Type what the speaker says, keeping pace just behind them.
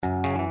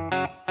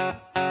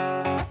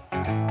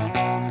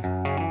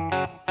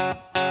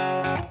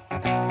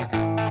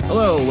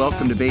Hello,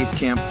 welcome to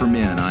Basecamp for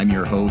Men. I'm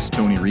your host,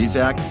 Tony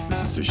Rizak.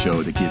 This is the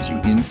show that gives you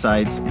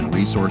insights and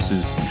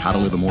resources on how to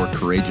live a more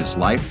courageous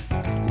life.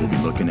 We'll be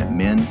looking at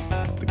men,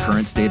 the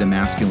current state of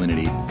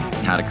masculinity,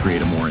 and how to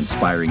create a more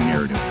inspiring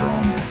narrative for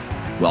all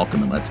men.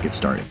 Welcome, and let's get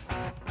started.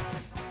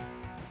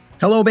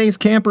 Hello,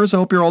 Basecampers. I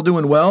hope you're all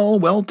doing well.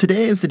 Well,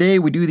 today is the day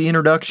we do the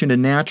introduction to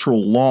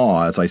natural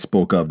law, as I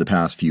spoke of the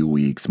past few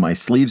weeks. My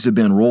sleeves have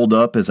been rolled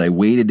up as I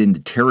waded into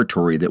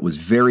territory that was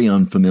very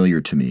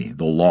unfamiliar to me,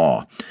 the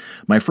law.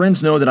 My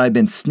friends know that I've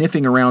been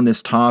sniffing around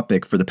this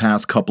topic for the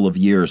past couple of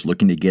years,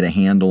 looking to get a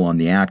handle on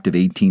the Act of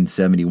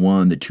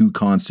 1871, the two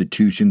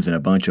constitutions, and a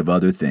bunch of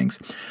other things.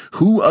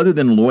 Who, other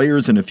than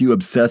lawyers and a few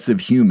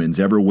obsessive humans,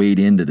 ever wade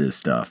into this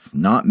stuff?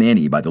 Not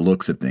many, by the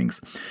looks of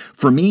things.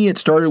 For me, it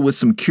started with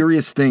some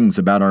curious things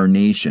about our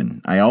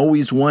nation. I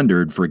always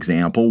wondered, for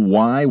example,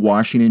 why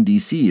Washington,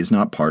 D.C. is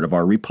not part of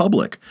our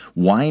republic.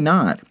 Why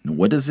not?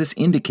 What does this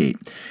indicate?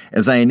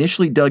 As I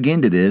initially dug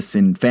into this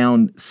and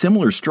found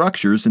similar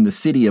structures in the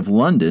city of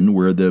London,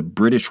 where the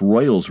British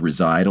royals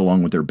reside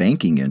along with their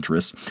banking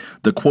interests,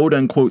 the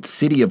quote-unquote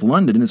City of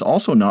London is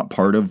also not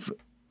part of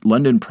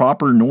London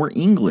proper nor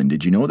England.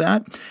 Did you know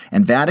that?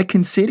 And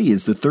Vatican City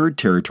is the third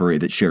territory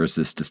that shares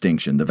this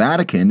distinction. The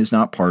Vatican is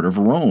not part of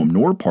Rome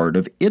nor part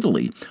of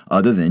Italy,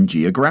 other than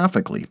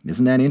geographically.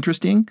 Isn't that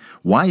interesting?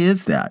 Why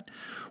is that?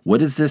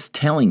 What is this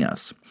telling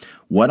us?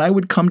 What I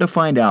would come to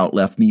find out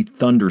left me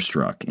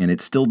thunderstruck, and it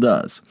still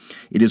does.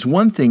 It is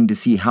one thing to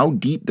see how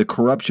deep the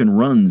corruption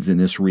runs in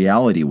this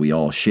reality we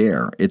all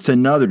share. It's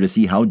another to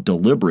see how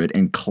deliberate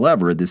and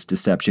clever this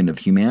deception of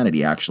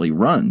humanity actually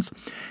runs.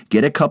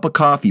 Get a cup of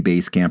coffee,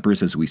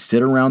 Basecampers, as we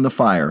sit around the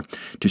fire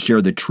to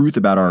share the truth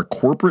about our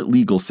corporate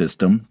legal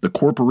system, the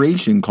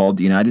corporation called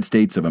the United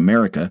States of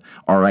America,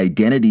 our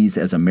identities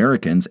as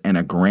Americans, and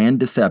a grand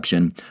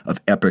deception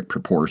of epic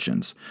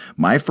proportions.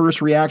 My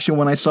first reaction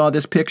when I saw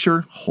this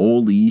picture,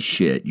 holy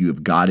shit, you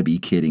have got to be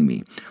kidding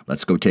me.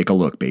 Let's go take a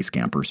look,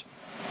 Basecampers.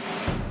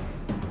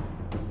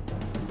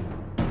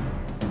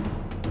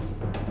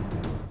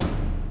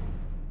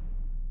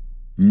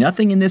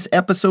 Nothing in this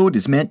episode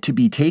is meant to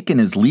be taken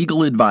as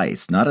legal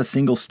advice, not a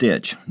single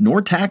stitch,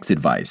 nor tax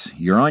advice.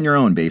 You're on your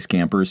own,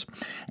 Basecampers.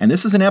 And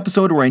this is an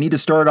episode where I need to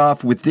start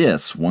off with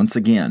this once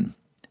again.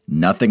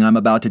 Nothing I'm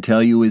about to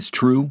tell you is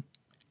true.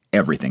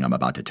 Everything I'm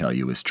about to tell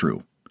you is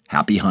true.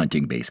 Happy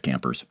hunting,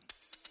 Basecampers.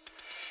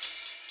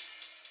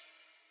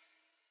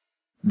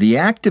 The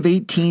Act of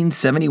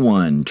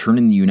 1871,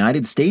 turning the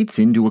United States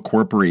into a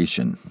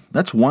corporation.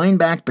 Let's wind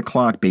back the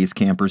clock,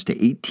 Basecampers, to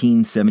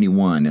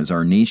 1871 as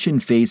our nation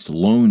faced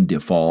loan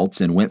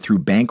defaults and went through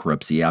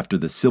bankruptcy after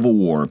the Civil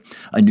War.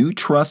 A new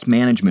trust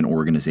management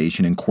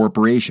organization and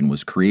corporation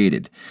was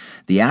created.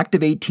 The Act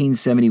of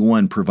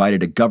 1871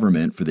 provided a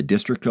government for the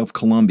District of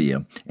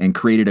Columbia and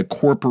created a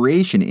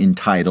corporation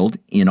entitled,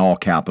 in all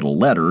capital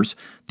letters,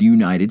 the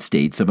United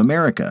States of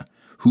America,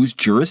 whose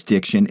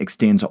jurisdiction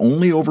extends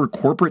only over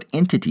corporate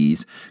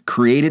entities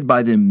created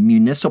by the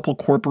municipal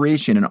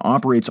corporation and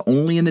operates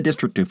only in the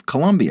District of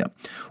Columbia.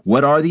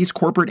 What are these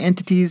corporate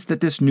entities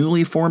that this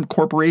newly formed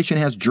corporation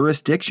has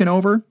jurisdiction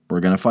over? We're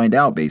going to find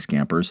out,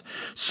 Basecampers.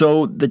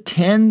 So the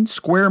 10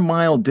 square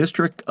mile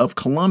District of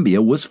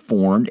Columbia was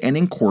formed and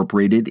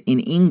incorporated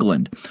in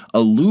England. A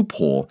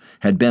loophole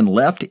had been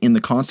left in the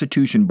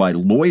Constitution by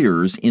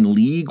lawyers in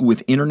league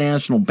with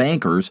international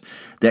bankers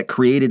that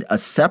created a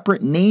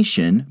separate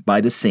nation by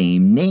the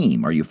same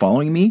name. Are you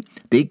following me?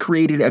 They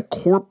created a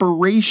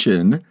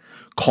corporation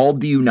called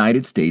the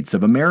United States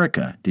of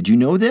America. Did you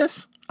know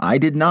this? I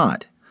did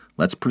not.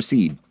 Let's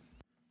proceed.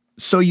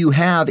 So you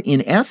have,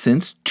 in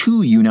essence,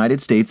 two United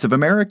States of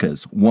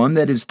Americas. One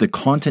that is the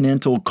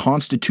continental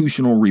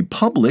constitutional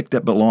republic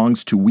that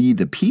belongs to we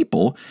the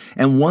people,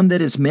 and one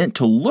that is meant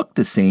to look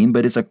the same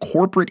but is a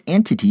corporate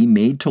entity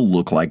made to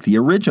look like the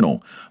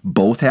original.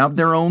 Both have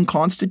their own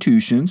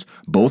constitutions,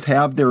 both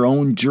have their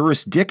own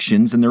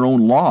jurisdictions and their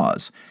own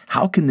laws.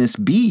 How can this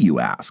be, you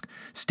ask?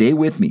 Stay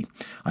with me.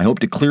 I hope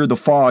to clear the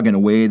fog in a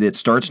way that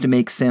starts to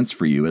make sense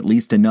for you, at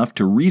least enough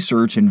to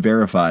research and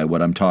verify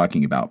what I'm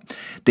talking about.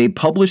 They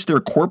publish their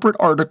corporate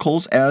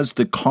articles as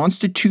the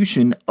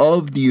Constitution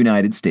of the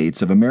United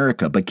States of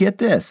America. But get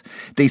this,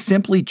 they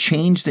simply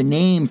changed the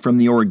name from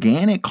the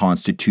organic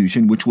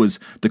Constitution, which was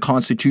the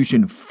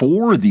Constitution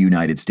for the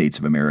United States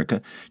of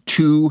America,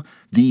 to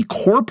the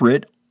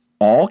corporate,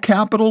 all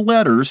capital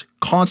letters,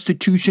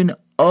 Constitution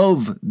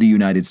of the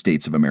United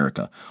States of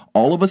America.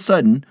 All of a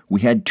sudden,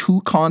 we had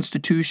two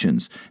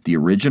constitutions, the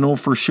original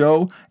for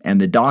show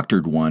and the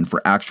doctored one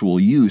for actual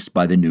use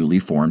by the newly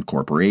formed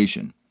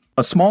corporation.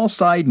 A small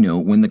side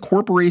note, when the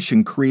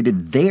corporation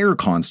created their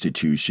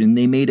constitution,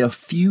 they made a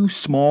few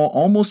small,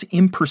 almost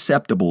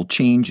imperceptible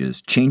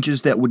changes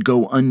that would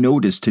go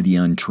unnoticed to the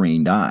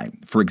untrained eye.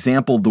 For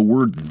example, the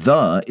word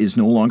 "the" is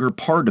no longer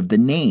part of the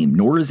name,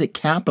 nor is it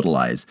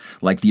capitalized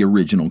like the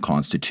original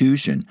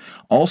constitution.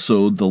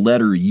 Also, the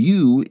letter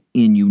U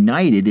in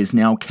United is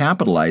now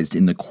capitalized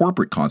in the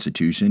corporate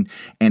constitution,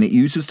 and it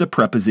uses the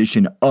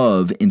preposition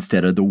of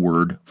instead of the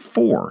word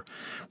for.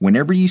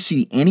 Whenever you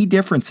see any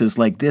differences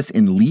like this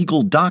in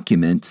legal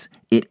documents,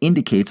 it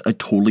indicates a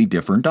totally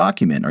different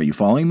document. Are you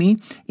following me?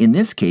 In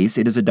this case,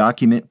 it is a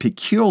document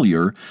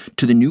peculiar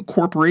to the new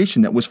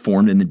corporation that was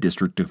formed in the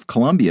District of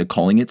Columbia,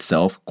 calling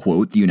itself,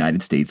 quote, the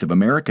United States of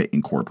America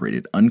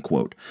Incorporated,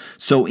 unquote.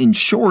 So in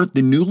short,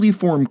 the newly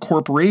formed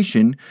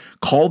corporation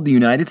called the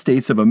United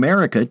States of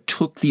America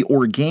took the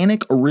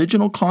organic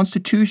original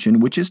Constitution,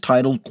 which is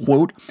titled,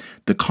 quote,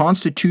 the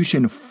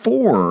Constitution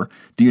for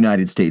the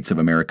United States of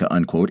America,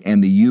 unquote,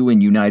 and the U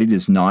in United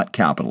is not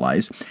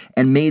capitalized,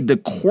 and made the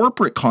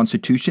corporate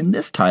Constitution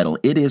this title.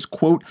 It is,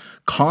 quote,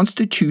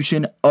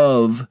 Constitution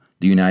of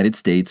the United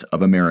States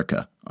of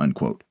America,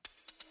 unquote.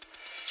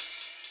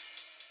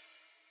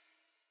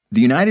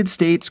 The United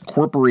States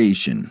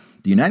Corporation.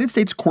 The United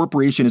States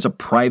Corporation is a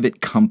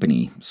private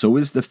company. So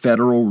is the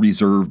Federal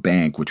Reserve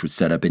Bank, which was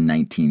set up in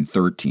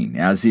 1913,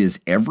 as is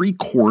every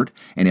court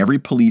and every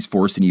police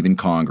force and even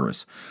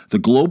Congress. The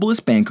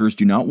globalist bankers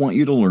do not want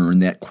you to learn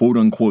that, quote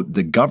unquote,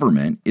 the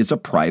government is a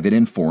private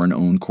and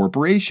foreign-owned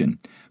corporation.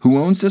 Who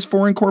owns this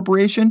foreign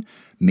corporation?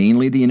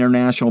 Mainly the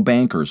international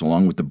bankers,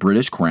 along with the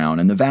British Crown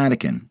and the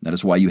Vatican. That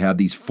is why you have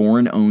these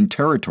foreign-owned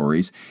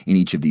territories in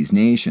each of these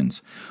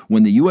nations.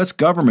 When the U.S.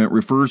 government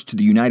refers to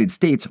the United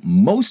States,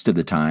 most of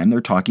the time they're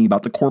talking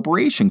about the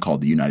corporation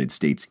called the United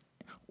States,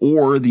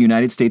 or the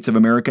United States of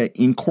America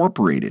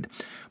Incorporated.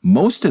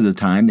 Most of the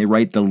time they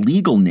write the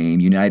legal name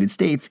United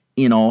States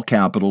in all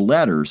capital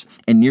letters,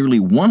 and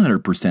nearly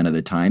 100% of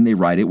the time they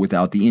write it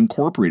without the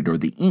incorporated or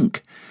the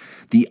Inc.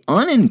 The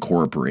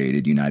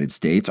unincorporated United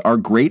States, our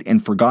great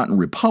and forgotten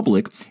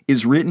republic,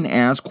 is written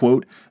as,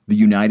 quote, the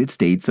United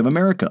States of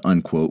America,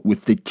 unquote,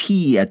 with the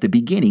T at the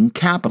beginning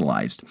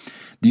capitalized.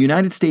 The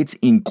United States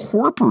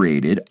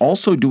Incorporated,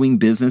 also doing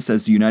business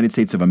as the United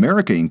States of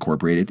America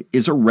Incorporated,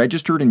 is a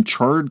registered and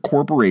chartered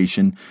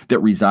corporation that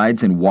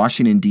resides in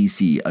Washington,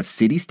 D.C., a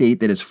city-state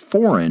that is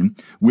foreign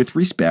with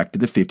respect to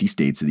the 50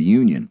 states of the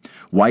Union.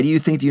 Why do you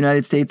think the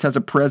United States has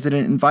a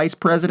president and vice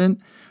president?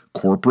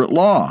 Corporate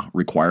law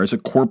requires a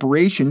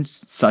corporation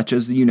such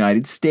as the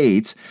United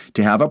States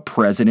to have a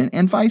president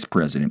and vice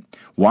president.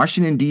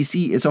 Washington,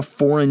 D.C. is a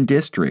foreign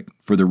district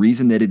for the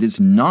reason that it is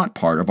not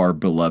part of our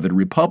beloved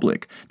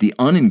republic, the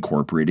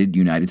unincorporated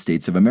United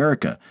States of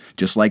America,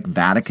 just like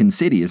Vatican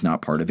City is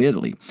not part of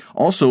Italy.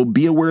 Also,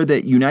 be aware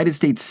that United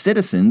States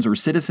citizens or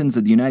citizens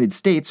of the United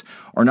States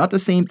are not the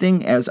same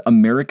thing as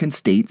American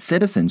state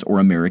citizens or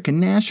American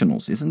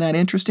nationals. Isn't that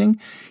interesting?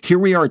 Here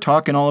we are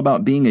talking all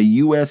about being a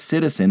U.S.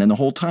 citizen, and the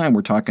whole time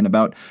we're talking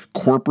about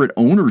corporate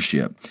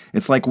ownership.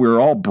 It's like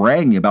we're all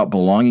bragging about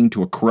belonging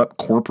to a corrupt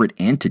corporate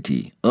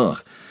entity. Ugh.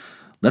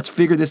 Let's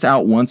figure this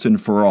out once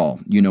and for all,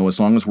 as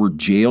long as we're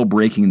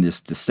jailbreaking this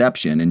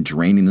deception and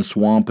draining the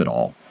swamp at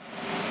all.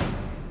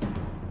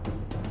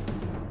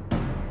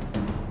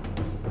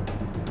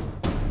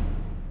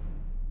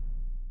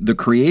 The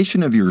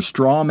creation of your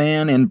straw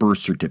man and birth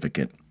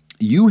certificate.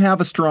 You have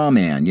a straw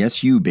man.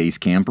 Yes, you,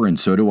 Basecamper, and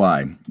so do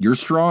I. Your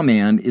straw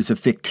man is a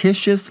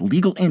fictitious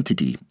legal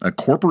entity, a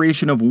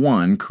corporation of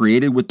one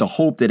created with the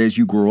hope that as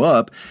you grow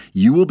up,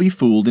 you will be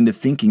fooled into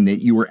thinking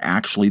that you are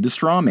actually the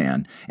straw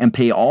man and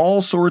pay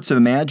all sorts of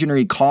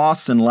imaginary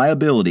costs and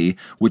liability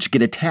which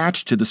get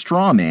attached to the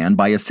straw man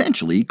by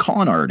essentially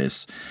con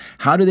artists.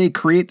 How do they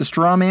create the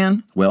straw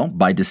man? Well,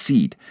 by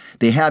deceit.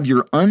 They have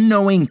your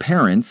unknowing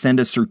parents send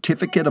a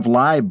certificate of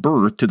live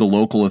birth to the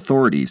local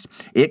authorities.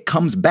 It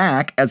comes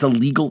back as a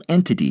legal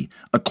entity,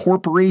 a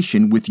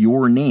corporation with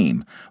your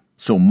name.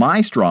 So my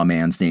straw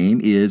man's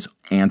name is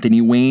Anthony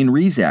Wayne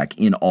Rezac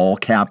in all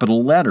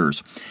capital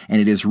letters,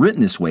 and it is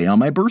written this way on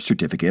my birth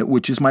certificate,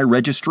 which is my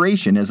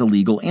registration as a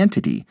legal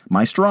entity,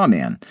 my straw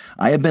man.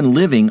 I have been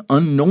living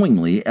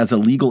unknowingly as a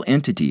legal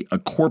entity, a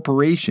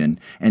corporation,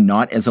 and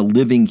not as a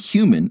living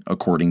human,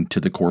 according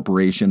to the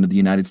Corporation of the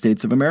United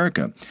States of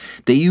America.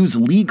 They use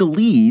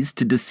legalese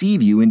to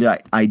deceive you into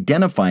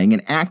identifying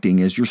and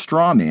acting as your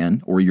straw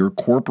man or your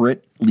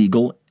corporate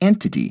legal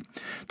entity.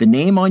 The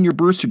name on your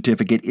birth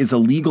certificate is a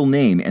legal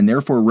name and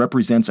therefore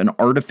represents an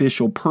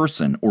artificial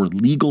person or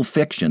legal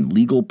fiction,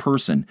 legal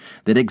person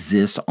that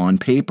exists on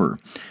paper.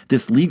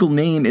 This legal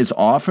name is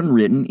often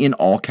written in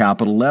all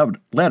capital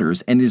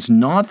letters and is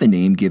not the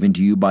name given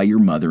to you by your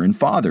mother and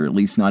father, at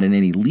least not in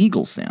any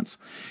legal sense.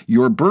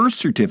 Your birth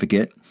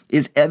certificate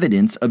is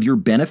evidence of your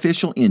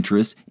beneficial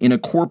interest in a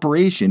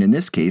corporation, in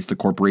this case, the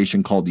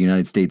corporation called the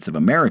United States of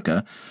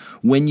America.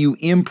 When you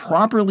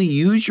improperly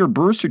use your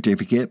birth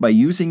certificate by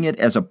using it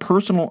as a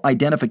personal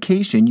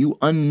identification, you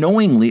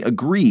unknowingly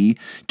agree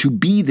to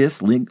be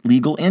this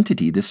legal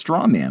entity, this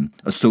straw man,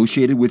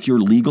 associated with your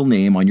legal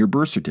name on your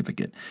birth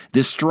certificate.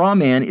 This straw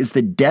man is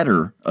the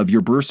debtor of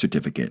your birth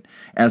certificate.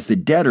 As the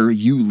debtor,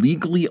 you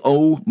legally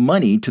owe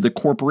money to the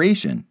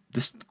corporation.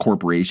 This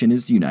corporation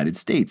is the United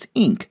States,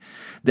 Inc.,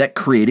 that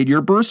created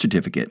your birth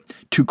certificate.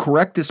 To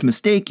correct this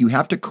mistake, you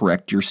have to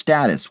correct your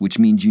status, which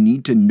means you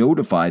need to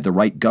notify the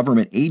right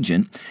government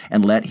agent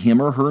and let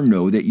him or her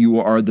know that you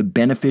are the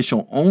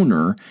beneficial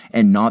owner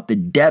and not the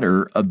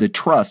debtor of the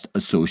trust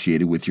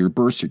associated with your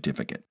birth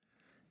certificate.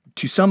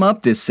 To sum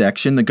up this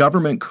section, the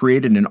government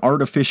created an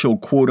artificial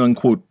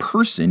quote-unquote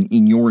person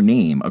in your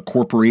name, a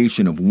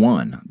corporation of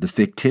one, the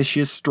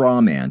fictitious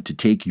straw man, to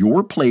take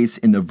your place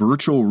in the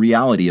virtual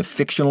reality of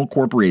fictional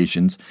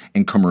corporations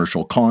and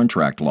commercial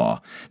contract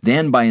law.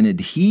 Then, by an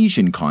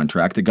adhesion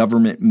contract, the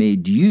government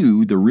made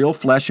you, the real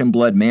flesh and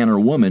blood man or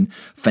woman,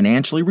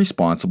 financially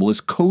responsible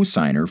as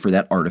co-signer for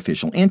that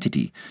artificial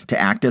entity, to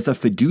act as a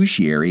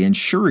fiduciary and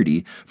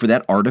surety for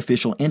that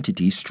artificial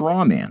entity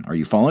straw man. Are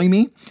you following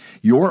me?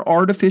 Your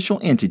artificial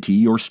entity,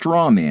 your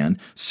straw man,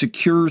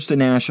 secures the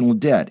national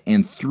debt,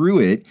 and through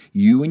it,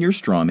 you and your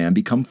straw man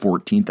become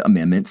 14th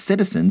Amendment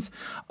citizens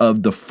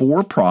of the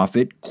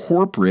for-profit,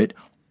 corporate,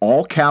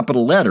 all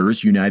capital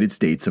letters, United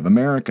States of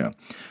America.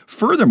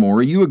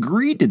 Furthermore, you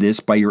agreed to this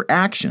by your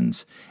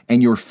actions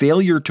and your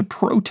failure to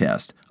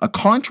protest. A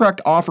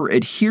contract offer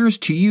adheres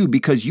to you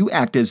because you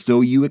act as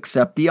though you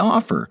accept the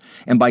offer,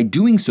 and by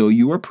doing so,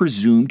 you are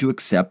presumed to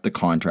accept the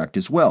contract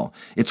as well.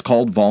 It's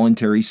called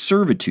voluntary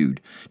servitude.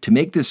 To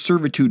make this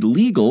servitude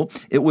legal,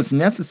 it was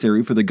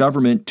necessary for the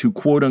government to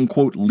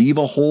quote-unquote leave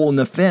a hole in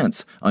the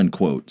fence,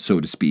 unquote, so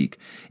to speak.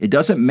 It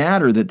doesn't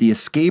matter that the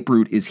escape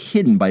route is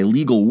hidden by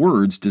legal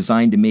words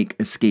designed to make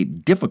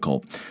escape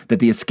difficult. That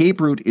the escape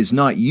route is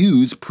not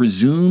used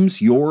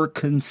presumes your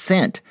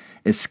consent.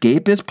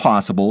 Escape is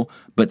possible,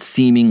 but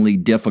seemingly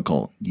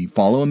difficult. You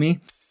follow me?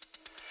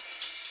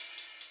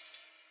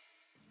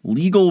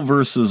 Legal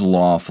versus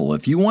lawful.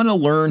 If you want to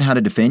learn how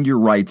to defend your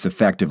rights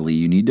effectively,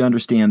 you need to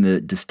understand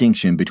the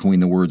distinction between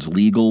the words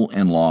legal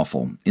and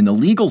lawful. In the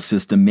legal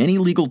system, many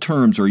legal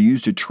terms are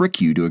used to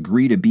trick you to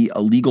agree to be a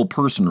legal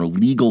person or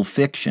legal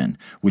fiction,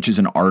 which is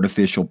an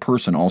artificial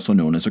person, also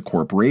known as a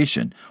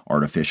corporation.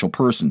 Artificial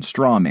person,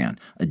 straw man,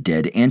 a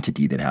dead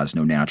entity that has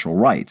no natural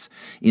rights.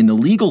 In the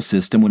legal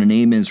system, when a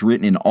name is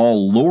written in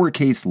all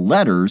lowercase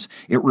letters,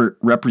 it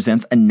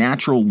represents a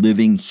natural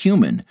living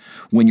human.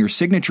 When your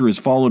signature is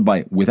followed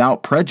by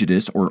without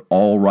prejudice or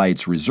all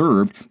rights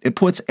reserved, it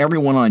puts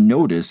everyone on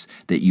notice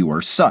that you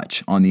are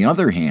such. On the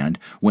other hand,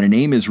 when a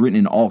name is written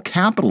in all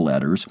capital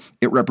letters,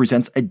 it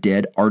represents a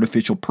dead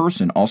artificial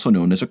person, also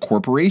known as a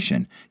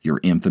corporation, your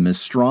infamous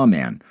straw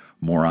man.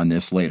 More on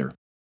this later.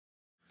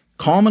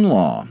 Common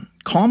law.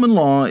 Common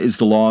law is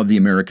the law of the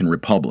American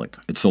Republic.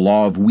 It's the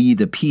law of we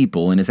the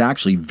people and is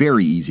actually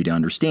very easy to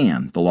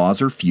understand. The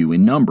laws are few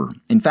in number.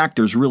 In fact,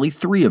 there's really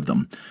 3 of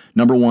them.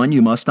 Number 1,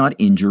 you must not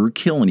injure or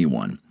kill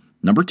anyone.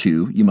 Number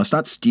 2, you must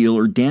not steal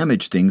or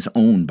damage things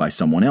owned by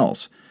someone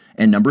else.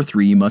 And number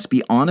 3, you must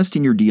be honest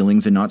in your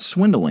dealings and not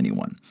swindle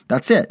anyone.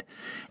 That's it.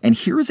 And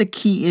here is a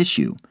key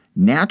issue.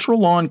 Natural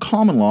law and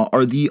common law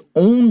are the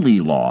only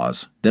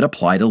laws that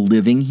apply to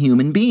living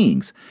human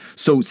beings.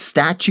 So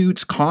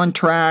statutes,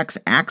 contracts,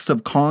 acts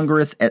of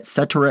Congress,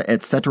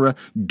 etc.,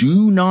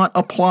 do not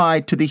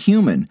apply to the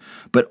human,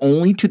 but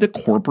only to the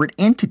corporate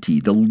entity,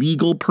 the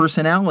legal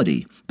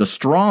personality, the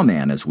straw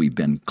man, as we've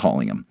been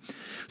calling him.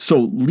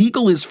 So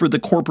legal is for the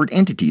corporate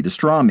entity, the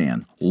straw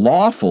man.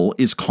 Lawful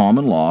is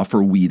common law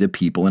for we the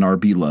people in our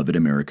beloved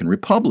American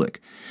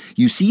Republic.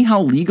 You see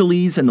how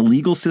legalese and the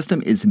legal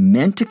system is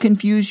meant to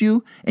confuse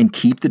you and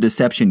keep the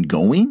deception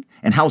going?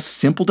 And how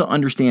simple to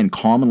understand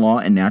common law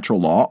and natural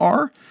law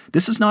are?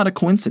 This is not a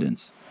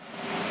coincidence.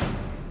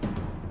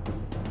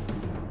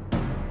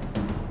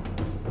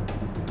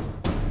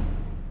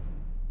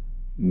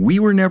 We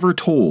Were Never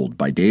Told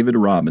by David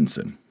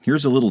Robinson.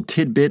 Here's a little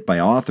tidbit by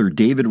author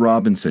David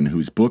Robinson,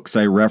 whose books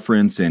I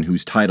reference and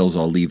whose titles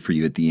I'll leave for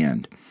you at the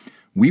end.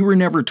 We were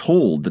never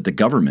told that the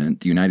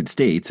government, the United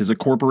States, is a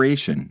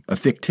corporation, a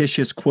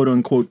fictitious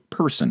quote-unquote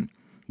person.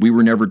 We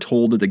were never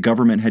told that the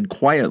government had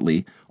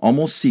quietly,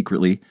 almost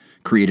secretly,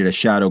 created a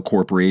shadow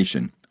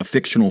corporation, a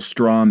fictional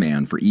straw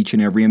man for each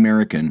and every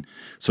American,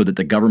 so that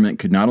the government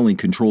could not only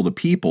control the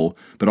people,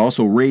 but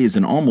also raise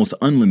an almost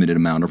unlimited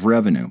amount of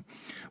revenue.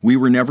 We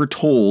were never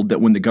told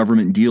that when the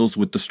government deals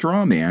with the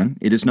straw man,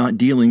 it is not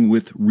dealing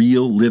with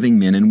real living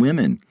men and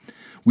women.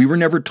 We were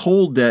never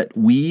told that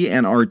we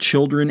and our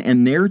children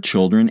and their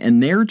children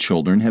and their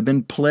children have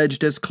been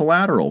pledged as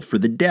collateral for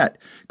the debt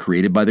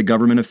created by the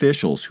government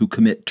officials who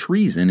commit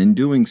treason in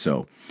doing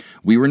so.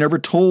 We were never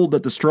told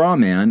that the straw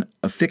man,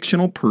 a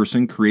fictional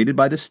person created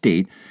by the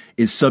state,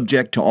 is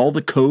subject to all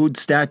the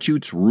codes,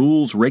 statutes,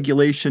 rules,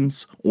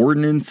 regulations,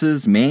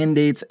 ordinances,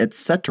 mandates,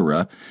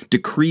 etc.,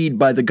 decreed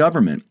by the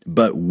government.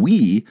 But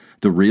we,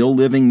 the real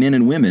living men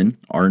and women,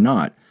 are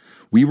not.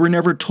 We were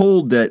never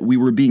told that we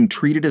were being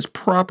treated as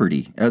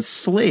property, as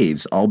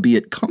slaves,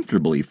 albeit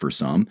comfortably for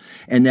some,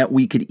 and that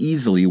we could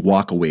easily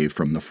walk away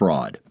from the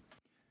fraud.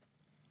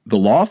 The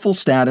lawful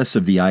status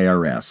of the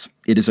IRS.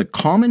 It is a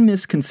common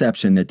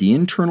misconception that the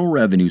Internal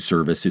Revenue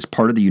Service is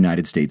part of the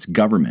United States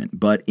government,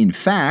 but in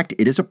fact,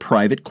 it is a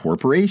private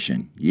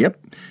corporation.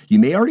 Yep, you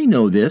may already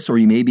know this, or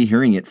you may be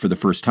hearing it for the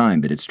first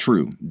time, but it's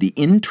true. The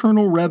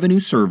Internal Revenue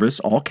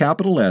Service, all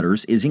capital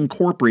letters, is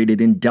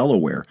incorporated in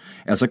Delaware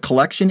as a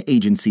collection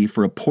agency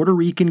for a Puerto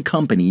Rican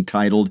company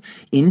titled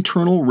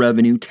Internal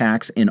Revenue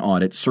Tax and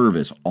Audit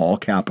Service, all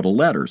capital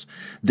letters.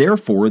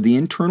 Therefore, the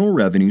Internal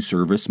Revenue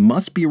Service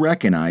must be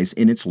recognized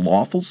in its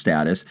lawful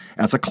status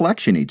as a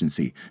collection agency.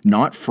 policy,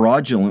 not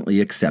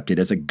fraudulently accepted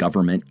as a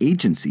government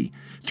agency.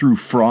 Through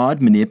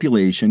fraud,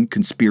 manipulation,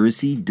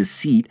 conspiracy,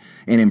 deceit,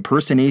 and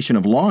impersonation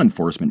of law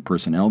enforcement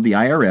personnel, the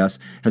IRS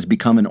has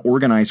become an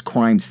organized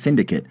crime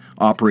syndicate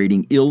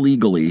operating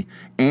illegally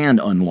and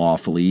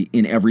unlawfully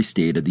in every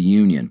state of the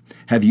union.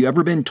 Have you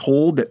ever been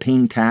told that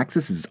paying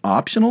taxes is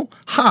optional?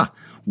 Ha!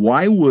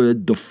 Why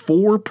would the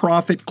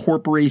for-profit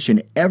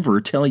corporation ever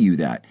tell you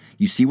that?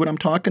 You see what I'm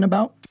talking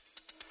about?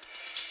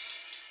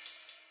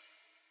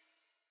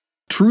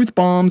 Truth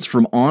bombs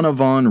from Anna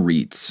von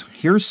Reitz.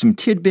 Here's some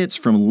tidbits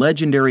from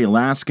legendary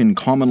Alaskan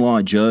common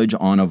law judge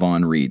Anna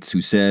von Reitz,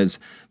 who says,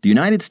 "The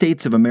United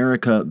States of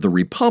America, the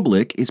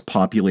Republic, is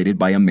populated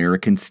by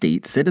American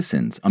state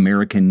citizens,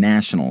 American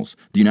nationals.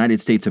 The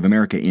United States of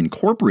America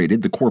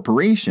Incorporated, the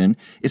corporation,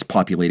 is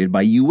populated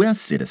by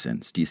U.S.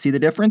 citizens." Do you see the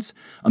difference?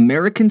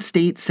 American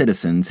state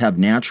citizens have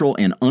natural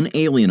and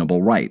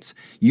unalienable rights.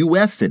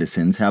 U.S.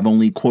 citizens have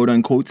only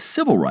quote-unquote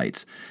civil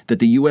rights that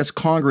the U.S.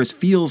 Congress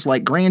feels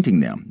like granting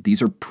them.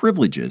 These are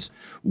privileges.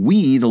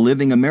 We, the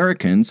living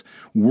Americans,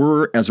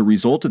 were, as a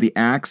result of the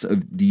acts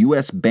of the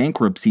U.S.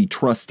 bankruptcy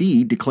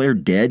trustee,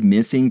 declared dead,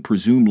 missing,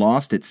 presumed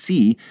lost at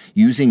sea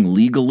using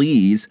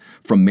legalese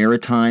from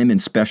maritime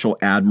and special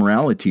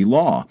admiralty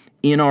law.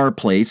 In our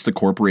place, the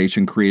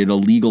corporation created a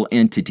legal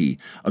entity,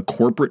 a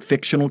corporate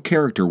fictional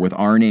character with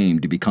our name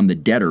to become the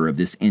debtor of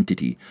this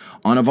entity.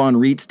 Anna von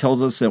Reitz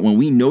tells us that when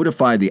we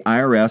notify the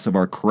IRS of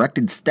our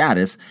corrected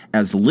status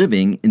as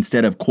living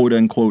instead of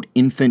quote-unquote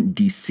infant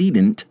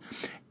decedent,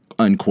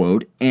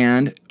 unquote,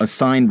 and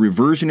assign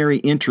reversionary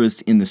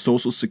interest in the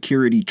Social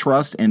Security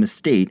trust and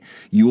estate,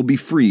 you will be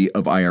free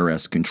of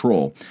IRS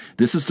control.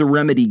 This is the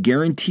remedy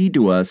guaranteed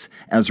to us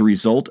as a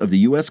result of the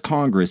U.S.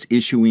 Congress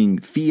issuing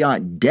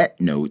fiat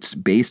debt notes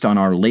based on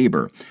our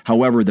labor.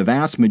 However, the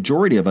vast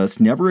majority of us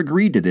never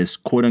agreed to this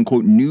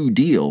quote-unquote New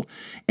Deal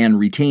and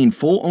retain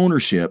full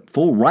ownership,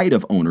 full right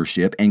of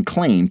ownership and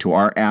claim to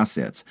our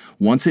assets.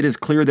 Once it is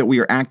clear that we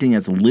are acting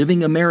as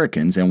living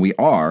Americans, and we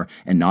are,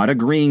 and not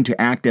agreeing to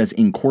act as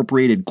incorporated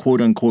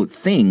quote-unquote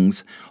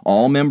things,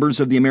 all members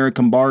of the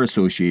American Bar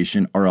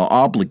Association are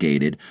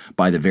obligated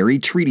by the very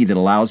treaty that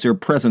allows their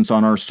presence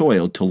on our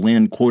soil to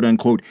lend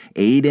quote-unquote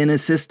aid and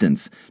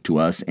assistance to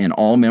us and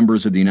all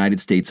members of the United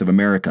States of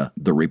America,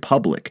 the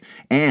Republic,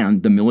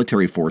 and the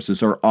military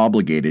forces are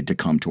obligated to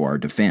come to our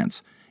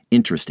defense.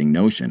 Interesting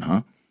notion,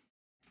 huh?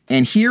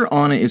 And here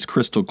Anna is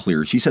crystal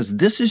clear. She says,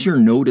 this is your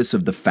notice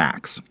of the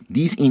facts.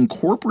 These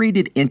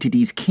incorporated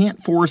entities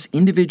can't force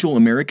individual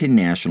American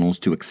nationals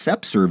to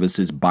accept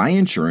services, buy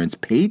insurance,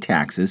 pay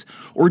taxes,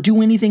 or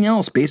do anything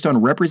else based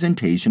on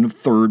representation of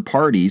third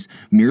parties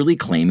merely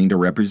claiming to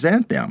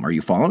represent them. Are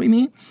you following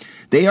me?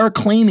 They are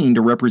claiming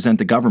to represent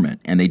the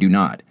government, and they do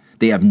not.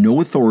 They have no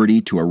authority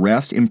to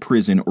arrest,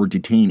 imprison, or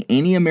detain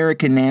any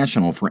American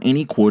national for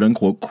any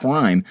quote-unquote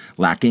crime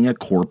lacking a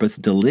corpus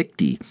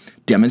delicti,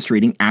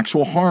 demonstrating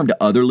actual harm to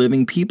other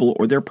living people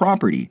or their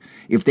property.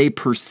 If they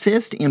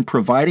persist in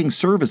providing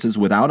services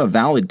without a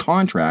valid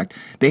contract,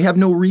 they have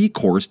no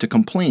recourse to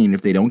complain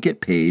if they don't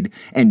get paid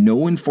and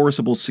no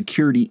enforceable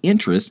security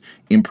interest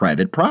in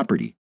private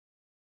property.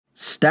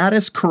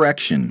 Status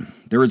correction.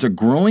 There is a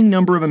growing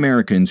number of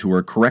Americans who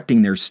are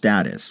correcting their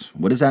status.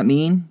 What does that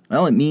mean?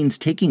 Well, it means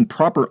taking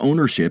proper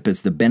ownership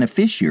as the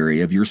beneficiary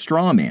of your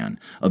straw man,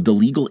 of the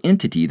legal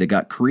entity that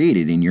got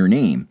created in your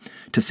name.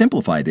 To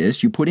simplify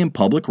this, you put in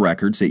public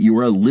records that you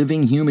are a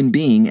living human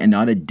being and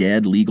not a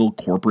dead legal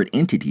corporate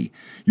entity.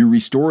 You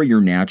restore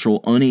your natural,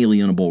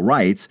 unalienable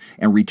rights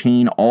and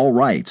retain all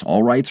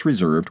rights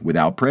reserved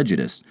without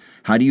prejudice.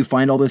 How do you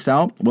find all this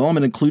out? Well, I'm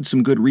going to include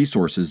some good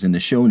resources in the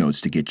show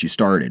notes to get you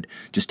started.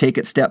 Just take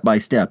it step by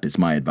step is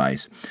my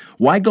advice.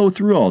 Why go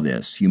through all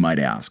this, you might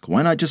ask?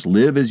 Why not just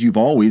live as you've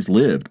always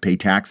lived? Pay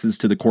taxes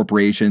to the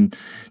corporation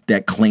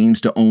that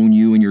claims to own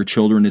you and your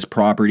children as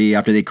property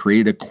after they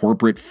created a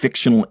corporate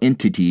fictional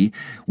entity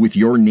with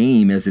your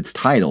name as its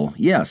title.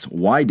 Yes,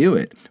 why do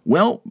it?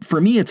 Well,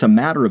 for me, it's a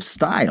matter of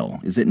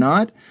style, is it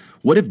not?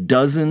 What if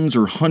dozens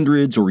or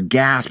hundreds or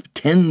gasp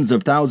tens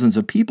of thousands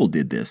of people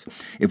did this?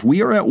 If we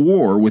are at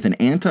war with an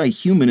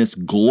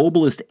anti-humanist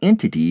globalist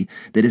entity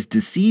that is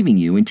deceiving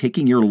you and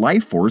taking your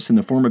life force in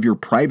the form of your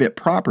private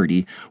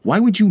property, why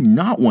would you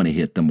not want to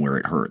hit them where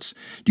it hurts?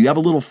 Do you have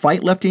a little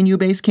fight left in you,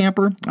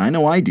 Basecamper? I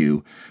know I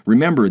do.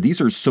 Remember,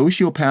 these are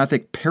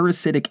sociopathic,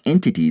 parasitic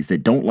entities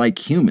that don't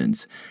like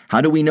humans.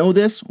 How do we know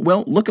this?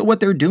 Well, look at what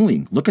they're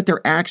doing. Look at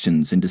their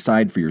actions and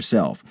decide for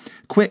yourself.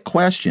 Quick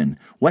question.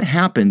 What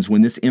happens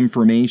when this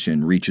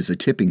information reaches a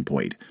tipping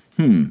point?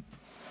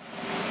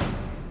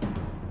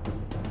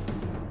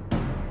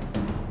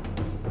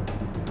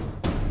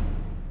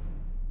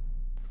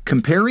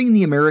 Comparing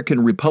the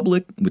American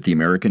Republic with the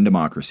American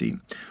democracy.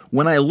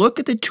 When I look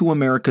at the two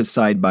Americas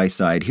side by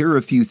side, here are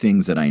a few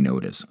things that I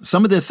notice.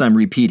 Some of this I'm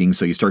repeating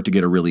so you start to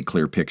get a really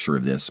clear picture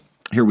of this.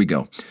 Here we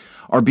go.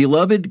 Our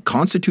beloved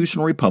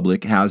constitutional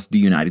republic has the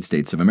United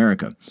States of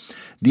America.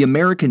 The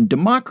American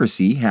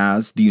democracy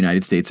has the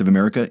United States of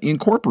America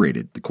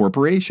Incorporated, the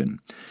corporation.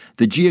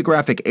 The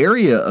geographic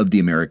area of the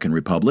American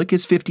Republic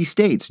is 50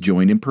 states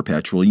joined in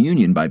perpetual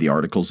union by the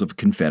Articles of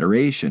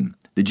Confederation.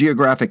 The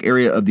geographic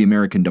area of the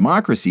American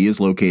democracy is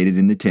located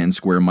in the 10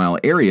 square mile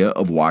area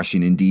of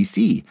Washington,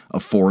 D.C., a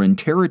foreign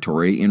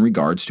territory in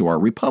regards to our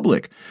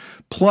republic,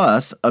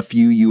 plus a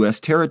few U.S.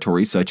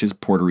 territories such as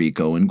Puerto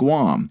Rico and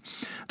Guam.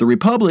 The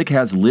republic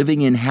has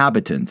living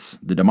inhabitants.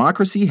 The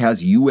democracy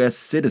has U.S.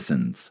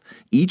 citizens,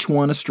 each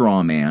one a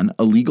straw man,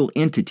 a legal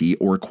entity,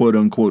 or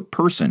quote-unquote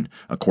person,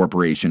 a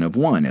corporation of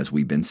one, as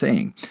we've been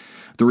saying.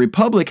 The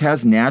republic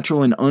has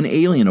natural and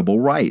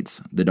unalienable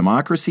rights. The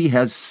democracy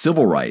has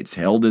civil rights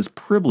held as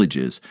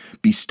privileges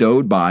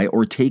bestowed by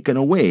or taken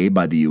away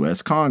by the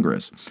U.S.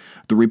 Congress.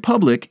 The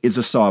republic is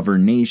a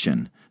sovereign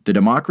nation. The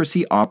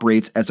democracy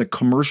operates as a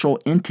commercial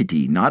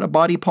entity, not a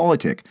body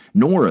politic,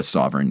 nor a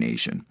sovereign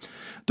nation.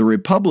 The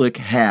republic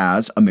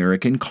has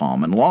American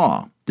common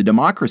law. The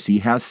democracy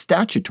has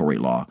statutory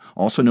law,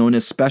 also known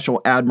as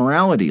special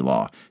admiralty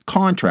law,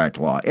 contract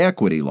law,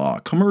 equity law,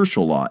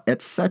 commercial law,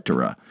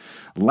 etc.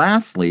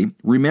 Lastly,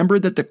 remember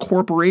that the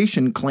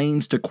corporation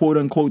claims to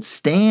quote-unquote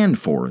stand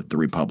for the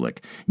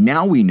republic.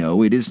 Now we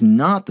know it is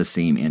not the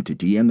same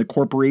entity, and the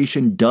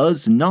corporation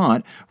does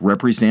not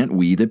represent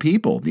we the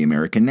people, the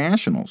American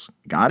nationals.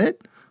 Got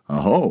it?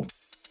 Oh.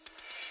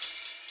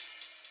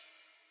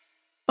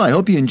 I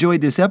hope you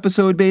enjoyed this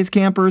episode,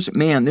 Basecampers.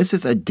 Man, this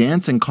is a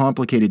dense and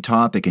complicated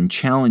topic and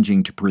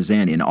challenging to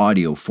present in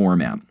audio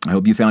format. I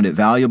hope you found it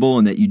valuable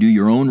and that you do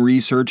your own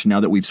research now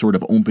that we've sort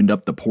of opened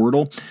up the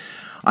portal.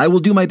 I will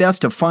do my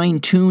best to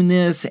fine-tune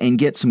this and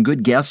get some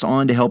good guests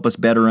on to help us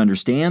better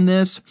understand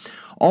this.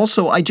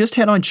 Also, I just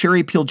had on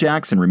Cherry Peel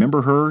Jackson.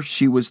 Remember her?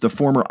 She was the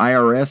former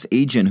IRS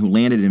agent who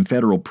landed in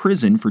federal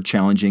prison for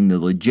challenging the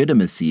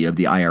legitimacy of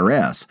the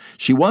IRS.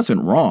 She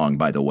wasn't wrong,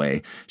 by the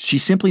way. She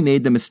simply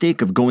made the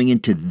mistake of going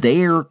into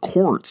their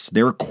courts,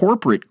 their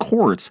corporate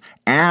courts,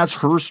 as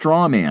her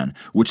straw man,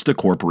 which the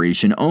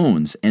corporation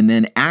owns, and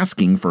then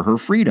asking for her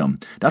freedom.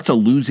 That's a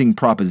losing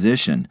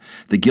proposition.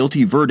 The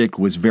guilty verdict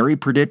was very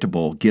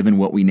predictable given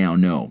what we now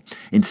know.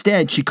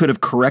 Instead, she could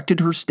have corrected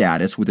her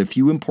status with a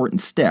few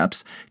important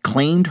steps,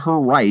 claimed her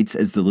rights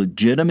as the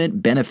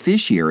legitimate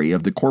beneficiary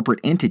of the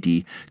corporate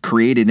entity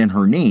created in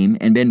her name,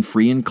 and been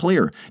free and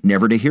clear,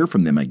 never to hear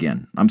from them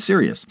again. I'm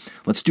serious.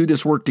 Let's do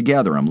this work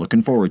together. I'm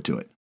looking forward to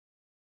it.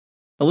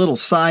 A little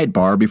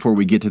sidebar before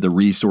we get to the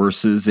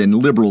resources, and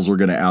liberals are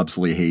going to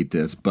absolutely hate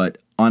this, but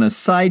on a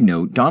side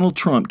note, Donald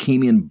Trump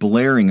came in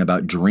blaring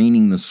about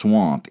draining the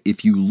swamp.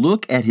 If you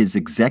look at his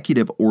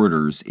executive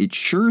orders, it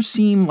sure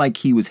seemed like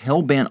he was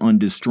hell-bent on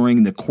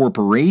destroying the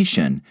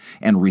corporation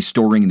and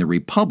restoring the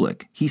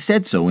republic. He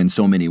said so in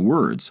so many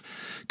words.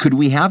 Could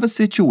we have a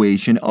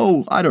situation,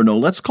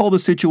 let's call the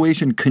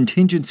situation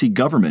contingency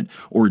government,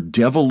 or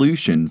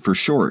devolution for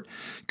short.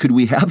 Could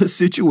we have a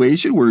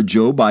situation where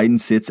Joe Biden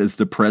sits as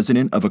the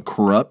president of a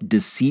corrupt,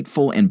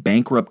 deceitful, and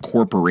bankrupt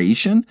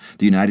corporation,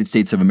 the United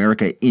States of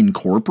America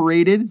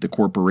Incorporated, the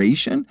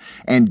corporation,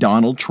 and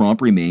Donald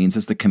Trump remains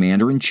as the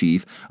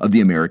commander-in-chief of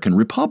the American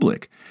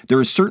Republic?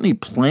 There is certainly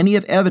plenty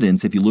of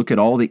evidence if you look at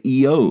all the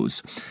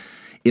EOs.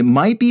 It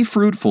might be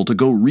fruitful to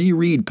go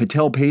reread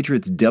Patel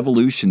Patriot's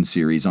Devolution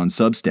series on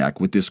Substack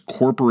with this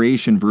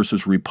corporation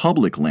versus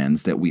republic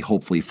lens that we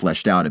hopefully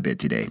fleshed out a bit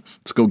today.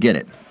 Let's go get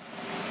it.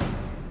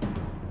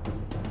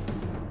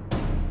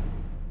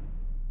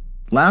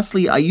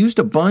 Lastly, I used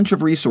a bunch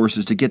of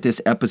resources to get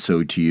this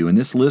episode to you, and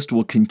this list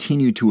will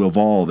continue to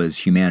evolve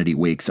as humanity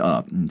wakes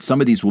up. And some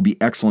of these will be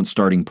excellent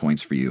starting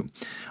points for you.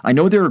 I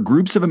know there are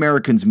groups of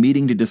Americans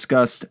meeting to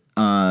discuss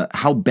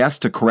how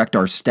best to correct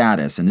our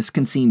status, and this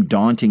can seem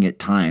daunting at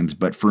times,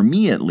 but for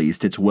me at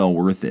least, it's well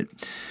worth it.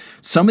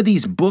 Some of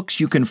these books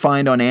you can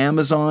find on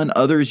Amazon,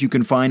 others you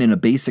can find in a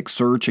basic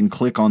search and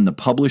click on the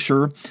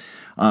publisher.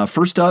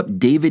 First up,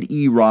 David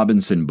E.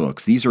 Robinson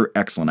books. These are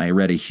excellent. I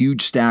read a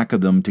huge stack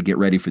of them to get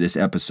ready for this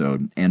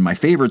episode. And my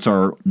favorites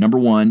are, number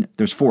one,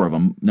 there's 4 of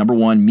them. Number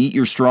 1, Meet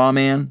Your Straw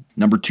Man.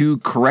 Number 2,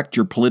 Correct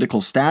Your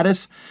Political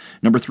Status.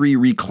 Number 3,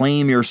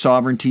 Reclaim Your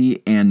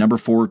Sovereignty. And number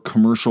 4,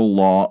 Commercial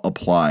Law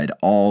Applied.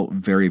 All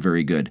very,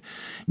 very good.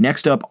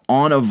 Next up,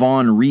 Anna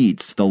von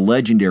Reitz, the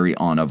legendary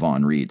Anna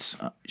von Reitz.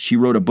 She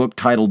wrote a book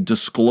titled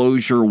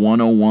Disclosure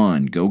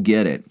 101. Go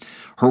get it.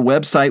 Her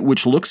website,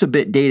 which looks a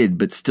bit dated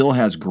but still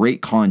has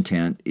great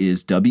content,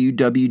 is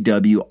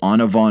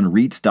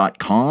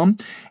www.annavonreitz.com,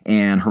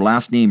 and her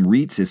last name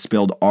Reitz is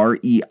spelled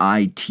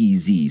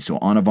R-E-I-T-Z, so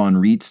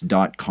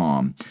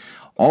annavonreitz.com.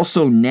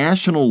 Also,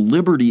 National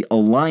Liberty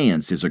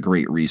Alliance is a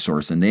great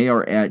resource, and they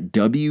are at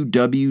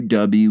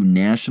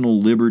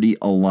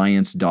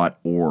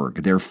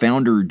www.nationallibertyalliance.org. Their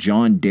founder,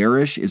 John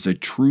Darish, is a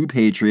true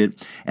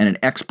patriot and an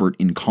expert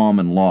in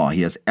common law.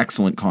 He has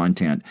excellent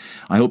content.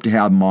 I hope to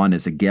have him on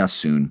as a guest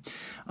soon.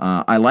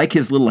 I like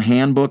his little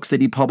handbooks that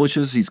he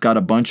publishes. He's got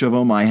a bunch of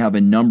them. I have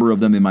a number of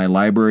them in my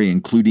library,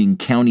 including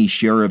County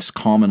Sheriff's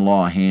Common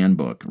Law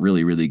Handbook.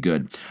 Really, really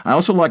good. I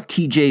also like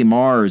TJ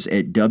Mars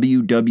at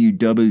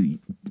www.urlaw.org.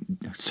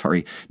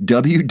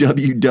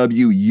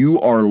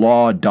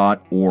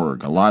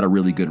 A lot of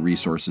really good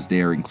resources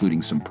there,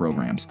 including some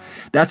programs.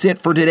 That's it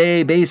for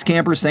today, Base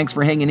Campers. Thanks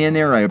for hanging in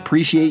there. I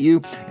appreciate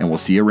you, and we'll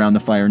see you around the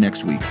fire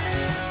next week.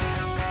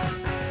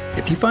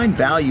 If you find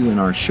value in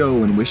our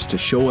show and wish to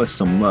show us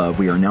some love,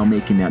 we are now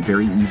making that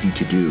very easy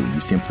to do.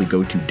 You simply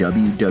go to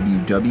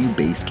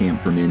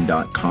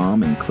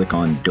www.basecampformen.com and click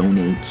on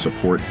Donate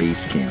Support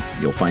Basecamp.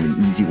 You'll find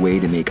an easy way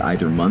to make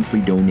either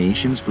monthly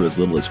donations for as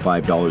little as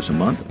 $5 a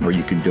month, or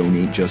you can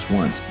donate just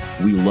once.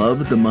 We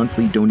love the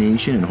monthly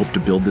donation and hope to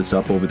build this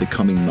up over the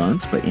coming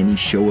months, but any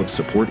show of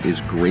support is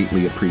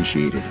greatly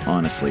appreciated,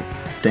 honestly.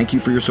 Thank you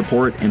for your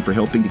support and for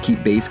helping to keep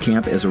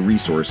Basecamp as a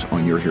resource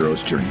on your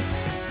hero's journey.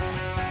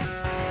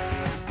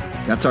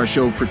 That's our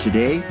show for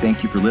today.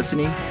 Thank you for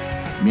listening.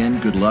 Men,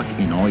 good luck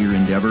in all your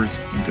endeavors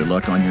and good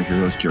luck on your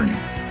hero's journey.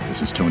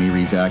 This is Tony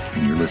Rizak,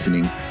 and you're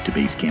listening to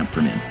Basecamp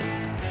for Men.